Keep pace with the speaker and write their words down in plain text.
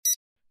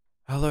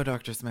Hello,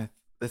 Dr. Smith.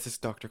 This is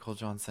Dr. Cole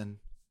Johnson.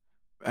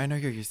 I know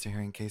you're used to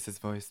hearing Case's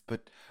voice,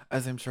 but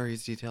as I'm sure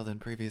he's detailed in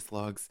previous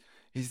logs,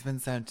 he's been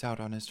sent out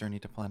on his journey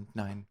to Planet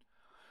 9.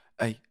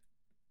 I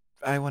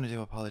I wanted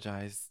to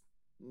apologize.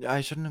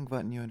 I shouldn't have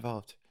gotten you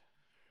involved.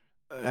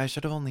 I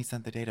should have only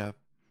sent the data,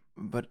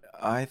 but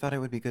I thought it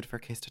would be good for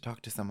Case to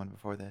talk to someone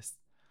before this.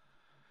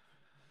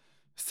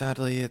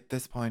 Sadly, at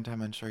this point,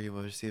 I'm unsure you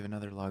will receive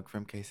another log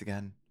from Case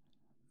again.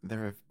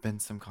 There have been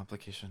some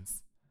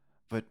complications,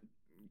 but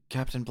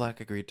Captain Black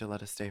agreed to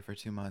let us stay for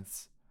 2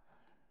 months.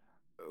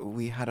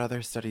 We had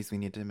other studies we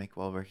needed to make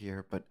while we're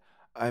here, but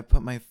I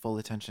put my full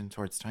attention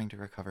towards trying to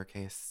recover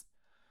Case.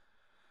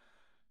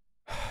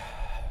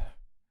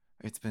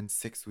 It's been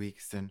 6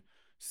 weeks, and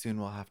soon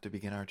we'll have to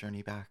begin our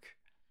journey back.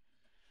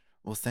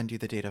 We'll send you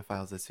the data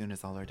files as soon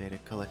as all our data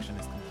collection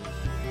is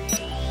complete.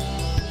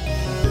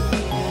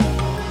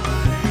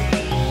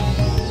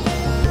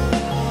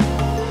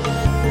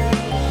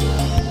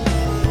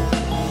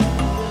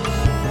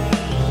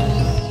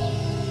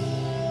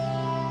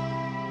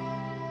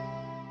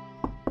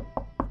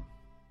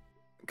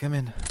 Come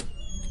in.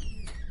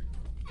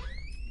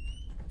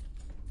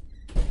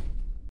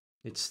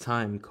 It's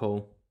time,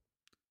 Cole.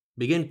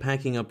 Begin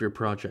packing up your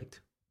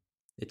project.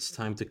 It's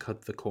time to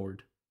cut the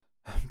cord.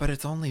 But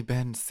it's only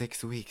been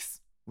 6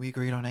 weeks. We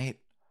agreed on 8.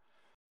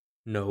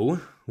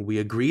 No, we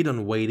agreed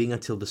on waiting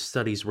until the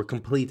studies were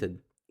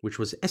completed, which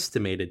was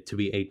estimated to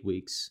be 8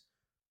 weeks.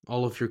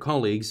 All of your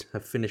colleagues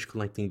have finished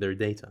collecting their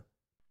data.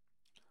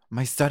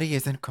 My study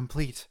isn't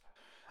complete.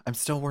 I'm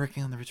still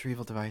working on the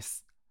retrieval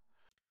device.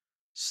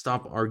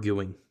 Stop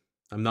arguing.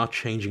 I'm not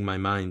changing my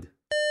mind.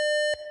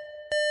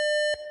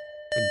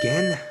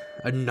 Again?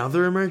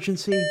 Another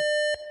emergency?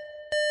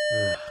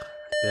 Ugh,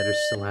 I better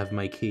still have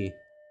my key.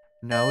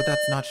 No,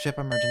 that's not ship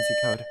emergency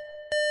code.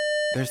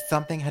 There's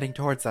something heading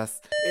towards us.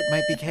 It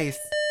might be Case.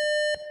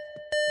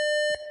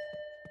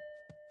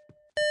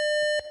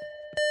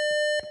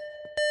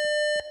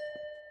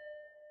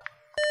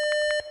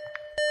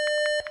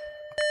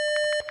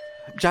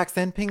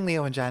 Jackson, ping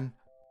Leo and Jen.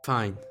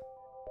 Fine.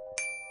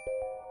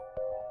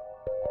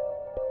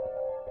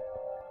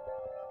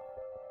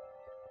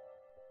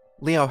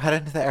 Leo, head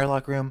into the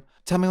airlock room.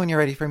 Tell me when you're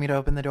ready for me to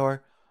open the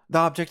door. The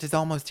object is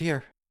almost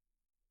here.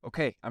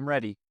 Okay, I'm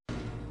ready.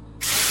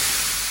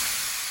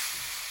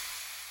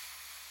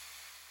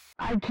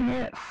 I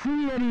can't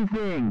see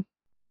anything!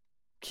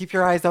 Keep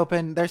your eyes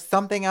open. There's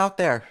something out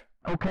there.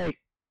 Okay.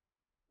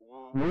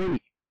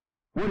 Wait,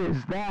 what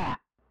is that?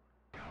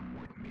 Come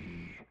with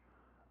me.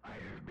 I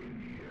have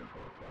been here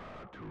for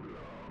far too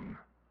long.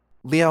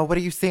 Leo, what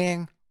are you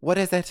seeing? What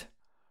is it?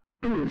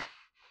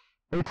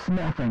 It's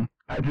nothing.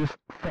 I just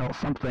felt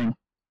something.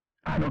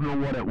 I don't know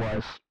what it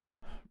was.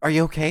 Are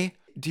you okay?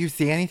 Do you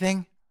see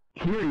anything?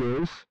 Here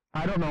he is.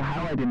 I don't know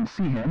how I didn't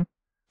see him.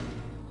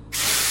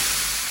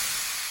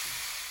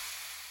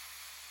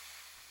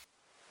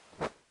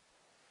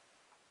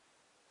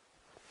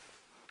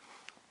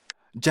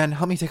 Jen,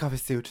 help me take off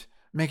his suit.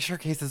 Make sure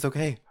Case is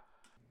okay.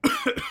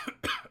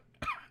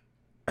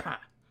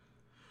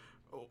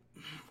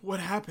 What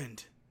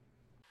happened?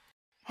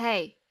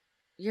 Hey,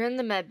 you're in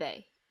the med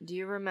bay. Do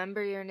you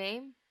remember your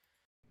name?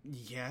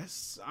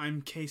 Yes,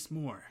 I'm Case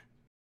Moore.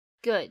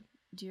 Good.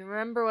 Do you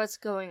remember what's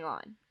going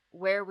on?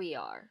 Where we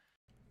are?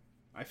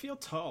 I feel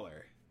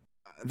taller.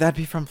 That'd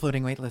be from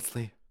floating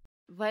weightlessly.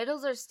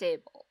 Vitals are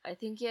stable. I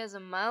think he has a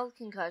mild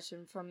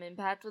concussion from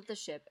impact with the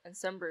ship and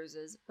some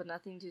bruises, but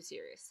nothing too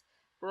serious.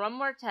 Run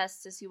more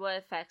tests to see what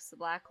effects the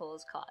black hole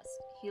has caused.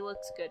 He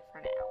looks good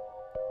for now.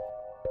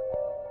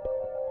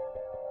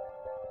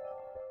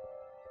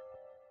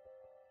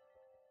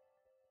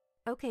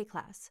 Okay,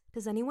 class.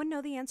 Does anyone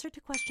know the answer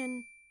to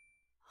question...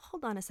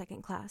 Hold on a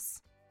second,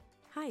 class.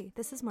 Hi,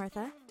 this is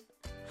Martha.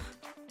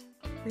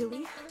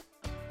 Really?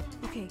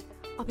 Okay,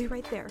 I'll be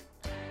right there.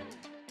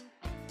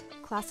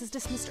 Class is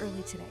dismissed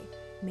early today.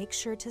 Make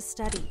sure to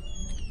study.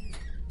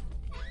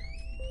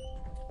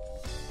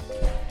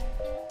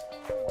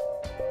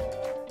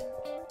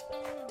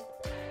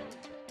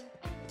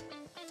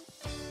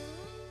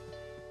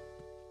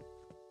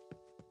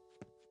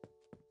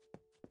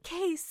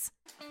 Case!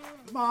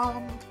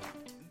 Mom,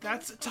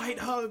 that's a tight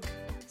hug.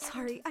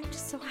 Sorry, I'm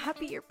just so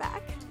happy you're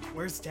back.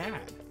 Where's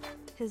Dad?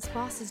 His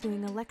boss is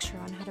doing a lecture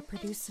on how to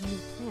produce some new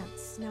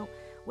plants. Now,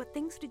 what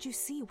things did you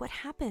see? What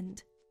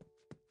happened?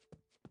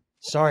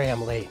 Sorry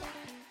I'm late.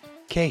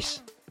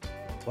 Case,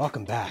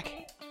 welcome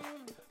back.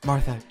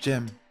 Martha,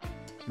 Jim,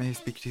 may I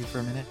speak to you for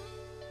a minute?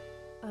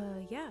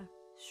 Yeah,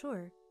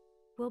 sure.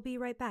 We'll be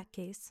right back,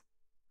 Case.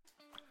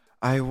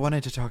 I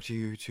wanted to talk to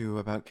you two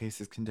about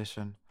Case's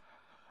condition.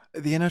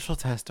 The initial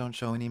tests don't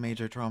show any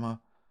major trauma,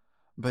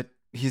 but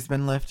he's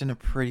been left in a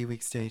pretty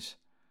weak state.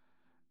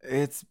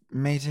 It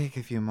may take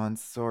a few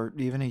months or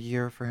even a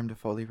year for him to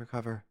fully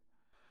recover.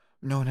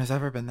 No one has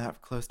ever been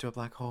that close to a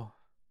black hole.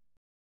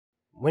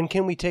 When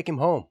can we take him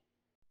home?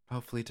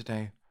 Hopefully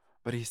today,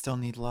 but he still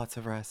needs lots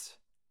of rest.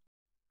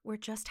 We're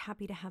just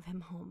happy to have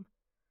him home.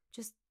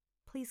 Just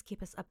please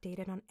keep us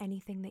updated on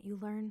anything that you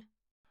learn.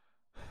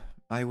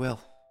 I will.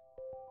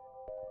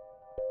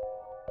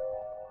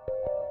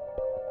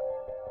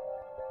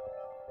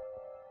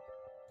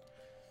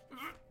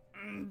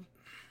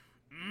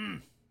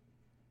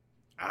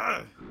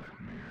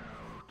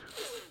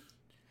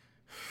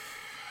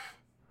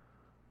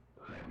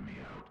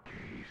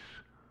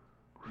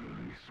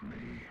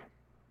 me.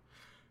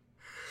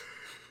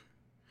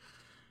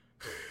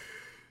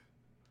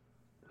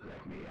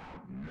 Let me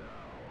out now.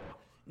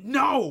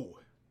 No!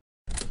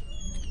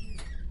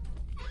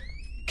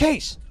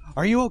 Case,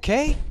 are you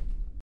okay?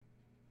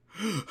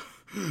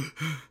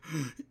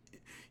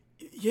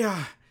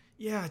 Yeah,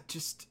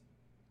 just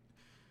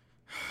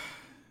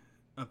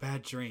a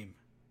bad dream.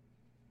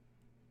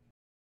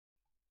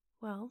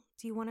 Well,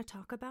 do you want to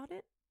talk about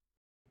it?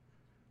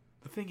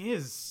 The thing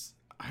is,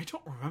 I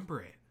don't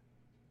remember it.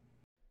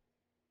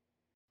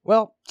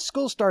 Well,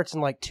 school starts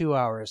in like 2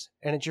 hours,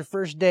 and it's your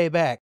first day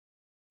back.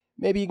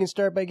 Maybe you can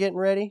start by getting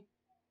ready?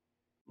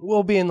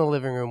 We'll be in the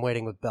living room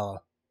waiting with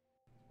Bella.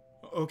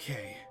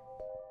 Okay.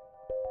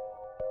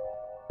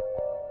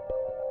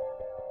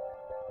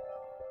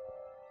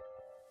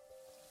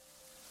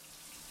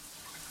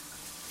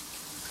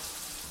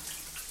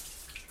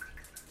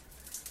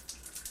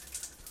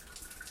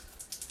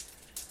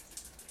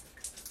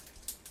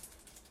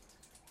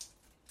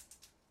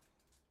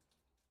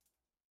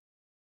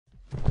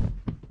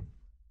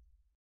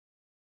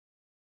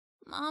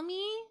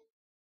 Mommy?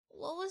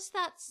 What was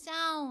that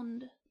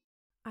sound?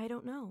 I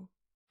don't know.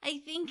 I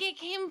think it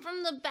came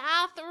from the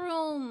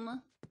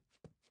bathroom.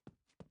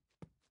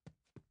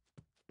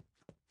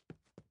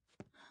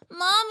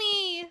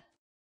 Mommy!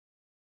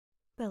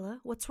 Bella,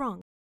 what's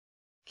wrong?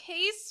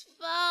 Case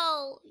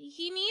fell.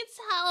 He needs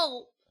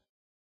help.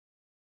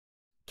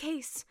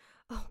 Case!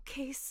 Oh,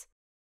 Case.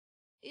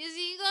 Is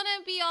he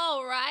gonna be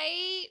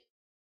alright?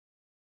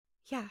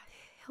 Yeah,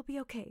 he'll be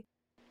okay.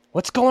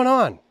 What's going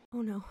on?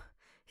 Oh no,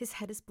 his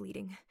head is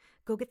bleeding.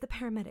 Go get the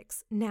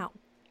paramedics, now.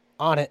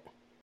 On it.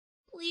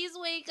 Please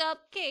wake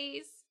up,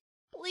 Case.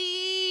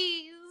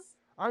 Please.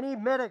 I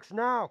need medics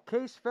now.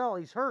 Case fell.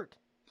 He's hurt.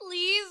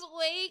 Please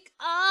wake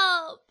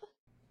up.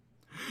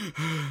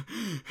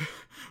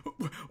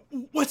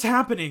 What's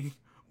happening?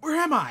 Where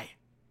am I?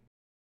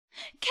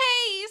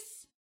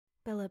 Case!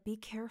 Bella, be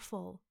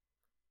careful.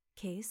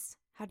 Case,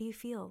 how do you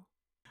feel?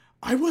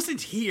 I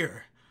wasn't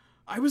here.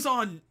 I was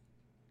on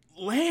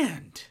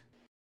land.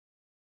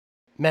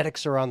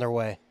 Medics are on their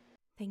way.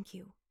 Thank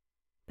you.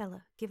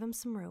 Bella, give him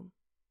some room.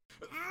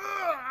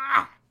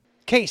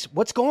 Case,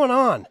 what's going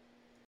on?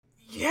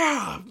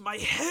 Yeah, my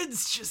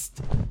head's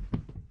just...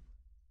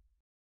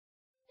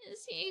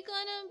 Is he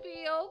gonna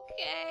be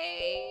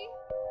okay?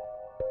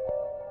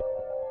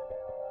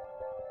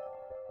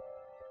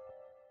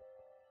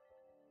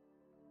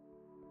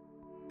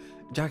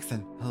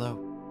 Jackson,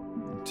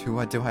 hello. To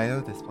what do I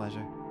owe this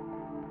pleasure?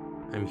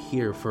 I'm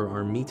here for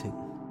our meeting.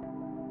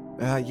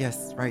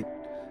 Yes, right.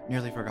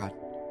 Nearly forgot.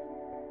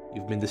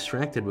 You've been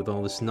distracted with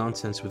all this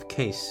nonsense with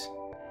Case.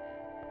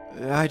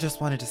 I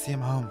just wanted to see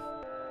him home.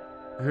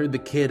 I heard the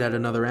kid had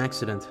another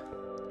accident.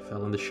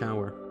 Fell in the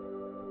shower.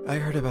 I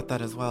heard about that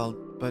as well,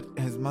 but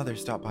his mother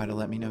stopped by to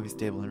let me know he's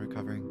stable and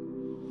recovering.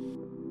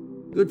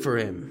 Good for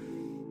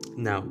him.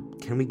 Now,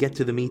 can we get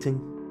to the meeting?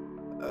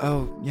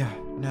 Oh, yeah.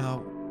 Now,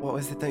 what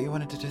was it that you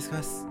wanted to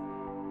discuss?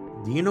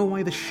 Do you know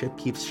why the ship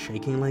keeps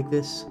shaking like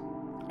this?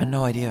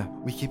 No idea.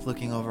 We keep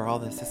looking over all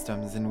the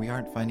systems and we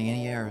aren't finding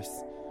any errors.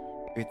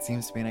 It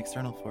seems to be an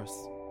external force.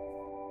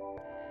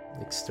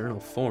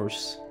 External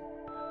force?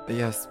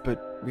 Yes,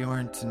 but we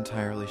weren't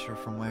entirely sure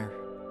from where.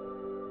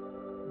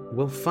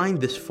 We'll find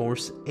this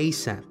force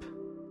ASAP.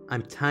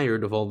 I'm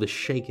tired of all this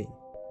shaking.